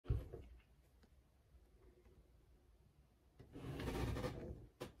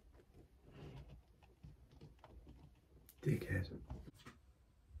Dickhead.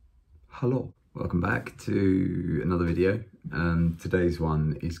 Hello, welcome back to another video. Today's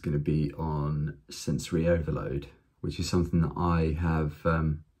one is going to be on sensory overload, which is something that I have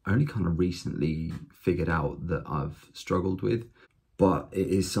only kind of recently figured out that I've struggled with, but it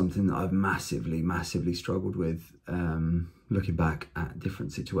is something that I've massively struggled with, looking back at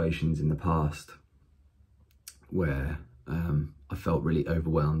different situations in the past where I felt really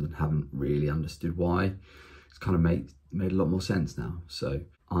overwhelmed and haven't really understood why. It's kind of made a lot more sense now. So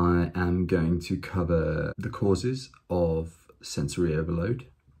I am going to cover the causes of sensory overload,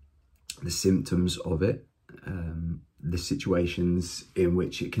 the symptoms of it, the situations in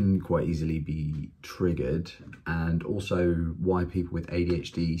which it can quite easily be triggered, and also why people with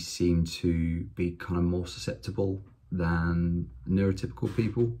ADHD seem to be kind of more susceptible than neurotypical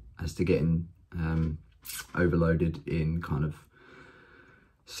people as to getting overloaded in kind of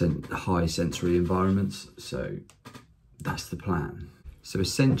high sensory environments. So that's the plan. So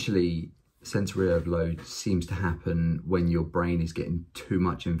essentially, sensory overload seems to happen when your brain is getting too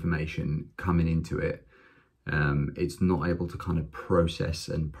much information coming into it. It's not able to kind of process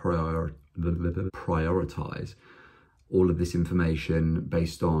and prioritize all of this information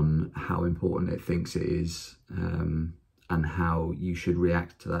based on how important it thinks it is, and how you should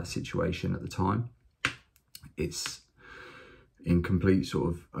react to that situation at the time. It's in complete sort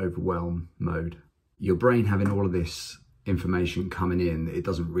of overwhelm mode. Your brain having all of this information coming in that it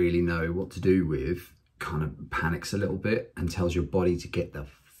doesn't really know what to do with kind of panics a little bit and tells your body to get the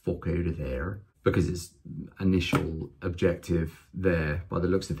fuck out of there, because its initial objective there, by the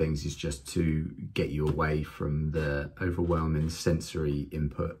looks of things, is just to get you away from the overwhelming sensory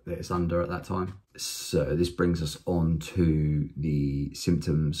input that it's under at that time. So this brings us on to the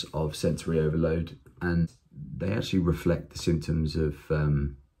symptoms of sensory overload, and they actually reflect the symptoms of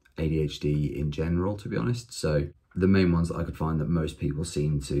ADHD in general, to be honest. So the main ones that I could find that most people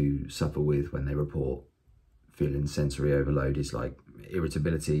seem to suffer with when they report feeling sensory overload is like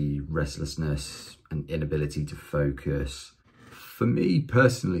irritability, restlessness, and inability to focus. For me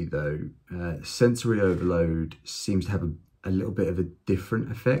personally though, sensory overload seems to have a little bit of a different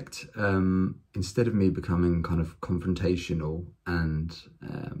effect. Instead of me becoming kind of confrontational and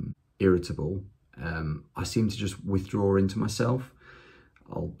irritable, I seem to just withdraw into myself.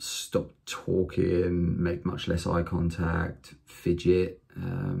 I'll stop talking, make much less eye contact, fidget.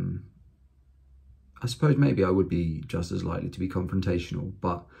 I suppose maybe I would be just as likely to be confrontational,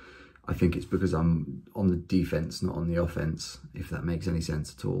 but I think it's because I'm on the defense, not on the offense, if that makes any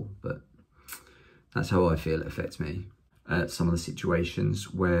sense at all. But that's how I feel it affects me. Some of the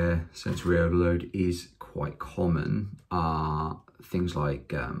situations where sensory overload is quite common are things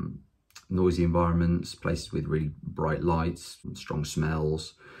like noisy environments, places with really bright lights, strong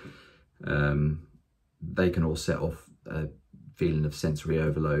smells. They can all set off a feeling of sensory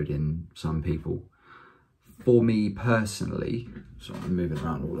overload in some people. For me personally, so I'm moving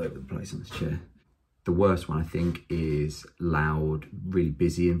around all over the place on this chair, the worst one I think is loud, really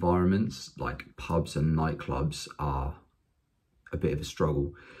busy environments. Like pubs and nightclubs are a bit of a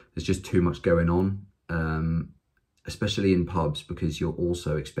struggle. There's just too much going on. Especially in pubs, because you're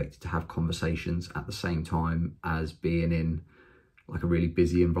also expected to have conversations at the same time as being in like a really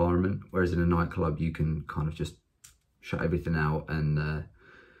busy environment. Whereas in a nightclub, you can kind of just shut everything out and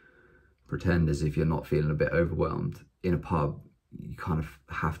pretend as if you're not feeling a bit overwhelmed. In a pub, you kind of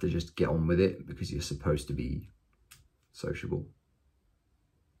have to just get on with it because you're supposed to be sociable.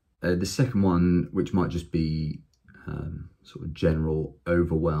 The second one, which might just be sort of general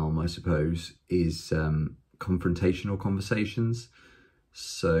overwhelm, I suppose, is confrontational conversations.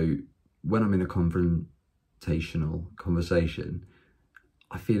 So when I'm in a confrontational conversation,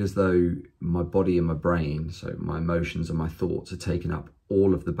 I feel as though my body and my brain, so my emotions and my thoughts, are taking up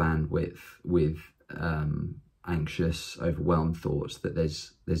all of the bandwidth with anxious, overwhelmed thoughts, that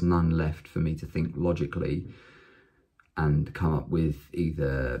there's none left for me to think logically and come up with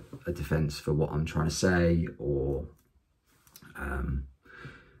either a defense for what I'm trying to say, or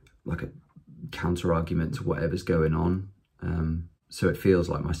like a counter argument to whatever's going on. So it feels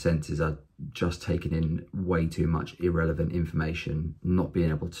like my senses are just taking in way too much irrelevant information, not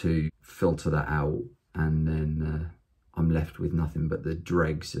being able to filter that out, and then I'm left with nothing but the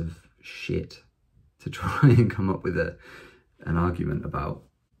dregs of shit to try and come up with an argument about.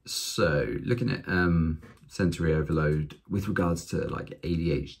 So looking at sensory overload with regards to like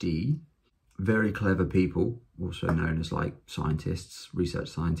ADHD, very clever people, also known as like scientists, research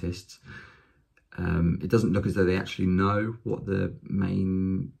scientists, it doesn't look as though they actually know what the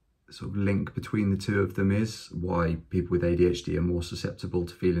main sort of link between the two of them is, why people with ADHD are more susceptible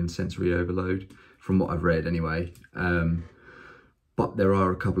to feeling sensory overload, from what I've read anyway. But there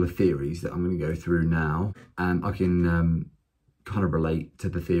are a couple of theories that I'm going to go through now, and I can kind of relate to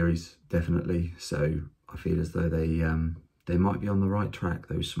the theories, definitely. So I feel as though they might be on the right track,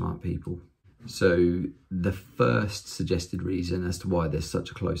 those smart people. So the first suggested reason as to why there's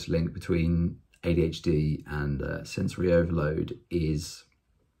such a close link between ADHD and sensory overload is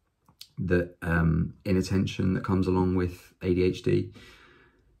that inattention that comes along with ADHD.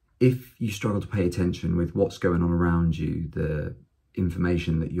 If you struggle to pay attention with what's going on around you, the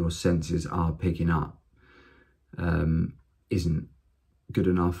information that your senses are picking up isn't good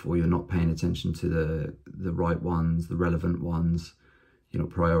enough, or you're not paying attention to the right ones, the relevant ones, you're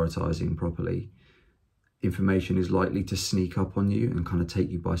not prioritizing properly, information is likely to sneak up on you and kind of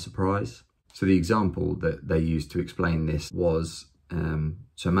take you by surprise. So the example that they used to explain this was,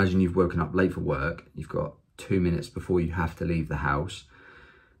 so imagine you've woken up late for work, you've got 2 minutes before you have to leave the house.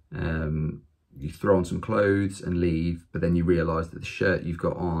 You throw on some clothes and leave, but then you realise that the shirt you've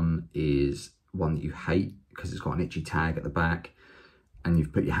got on is one that you hate because it's got an itchy tag at the back, and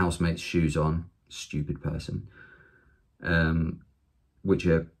you've put your housemate's shoes on, stupid person, which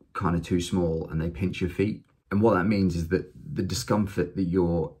are kind of too small and they pinch your feet. And what that means is that the discomfort that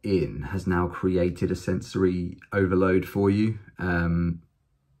you're in has now created a sensory overload for you. And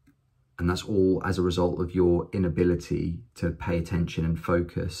that's all as a result of your inability to pay attention and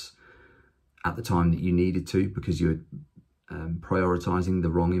focus at the time that you needed to, because you're prioritizing the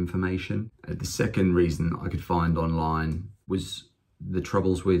wrong information. The second reason I could find online was the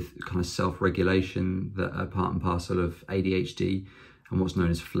troubles with kind of self-regulation that are part and parcel of ADHD, and what's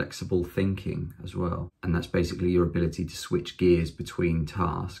known as flexible thinking as well. And that's basically your ability to switch gears between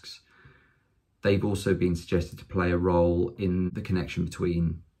tasks. They've also been suggested to play a role in the connection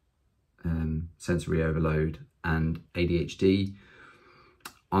between sensory overload and ADHD.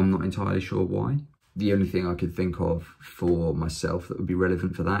 I'm not entirely sure why. The only thing I could think of for myself that would be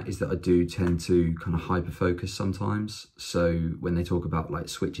relevant for that is that I do tend to kind of hyper focus sometimes. So when they talk about like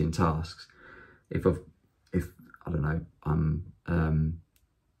switching tasks, if I don't know,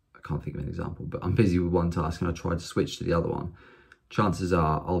 I can't think of an example, but I'm busy with one task and I try to switch to the other one, chances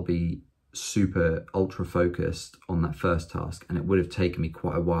are I'll be super ultra focused on that first task, and it would have taken me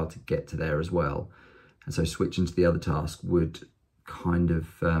quite a while to get to there as well. And so switching to the other task would kind of,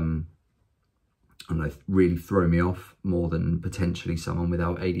 I don't know, really throw me off more than potentially someone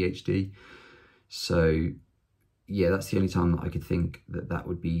without ADHD. So yeah, that's the only time that I could think that that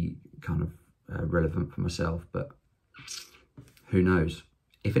would be kind of relevant for myself, but who knows?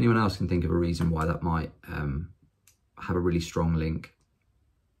 If anyone else can think of a reason why that might have a really strong link,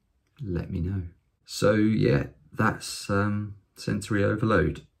 let me know. So yeah, that's sensory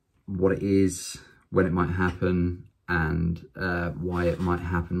overload, what it is, when it might happen, and why it might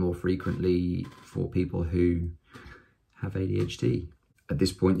happen more frequently for people who have ADHD. At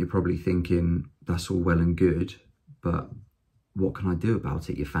this point, you're probably thinking, that's all well and good, but what can I do about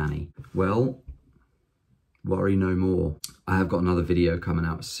it, you fanny? Well, worry no more. I have got another video coming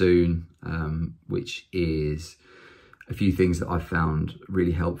out soon, which is a few things that I've found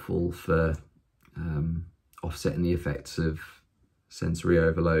really helpful for offsetting the effects of sensory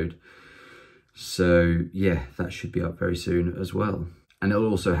overload. So yeah, that should be up very soon as well. And it'll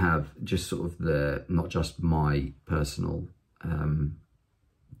also have just sort of the, not just my personal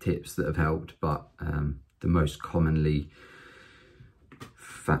tips that have helped, but the most commonly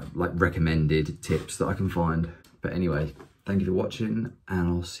recommended tips that I can find. But anyway, thank you for watching, and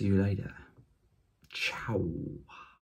I'll see you later. Ciao.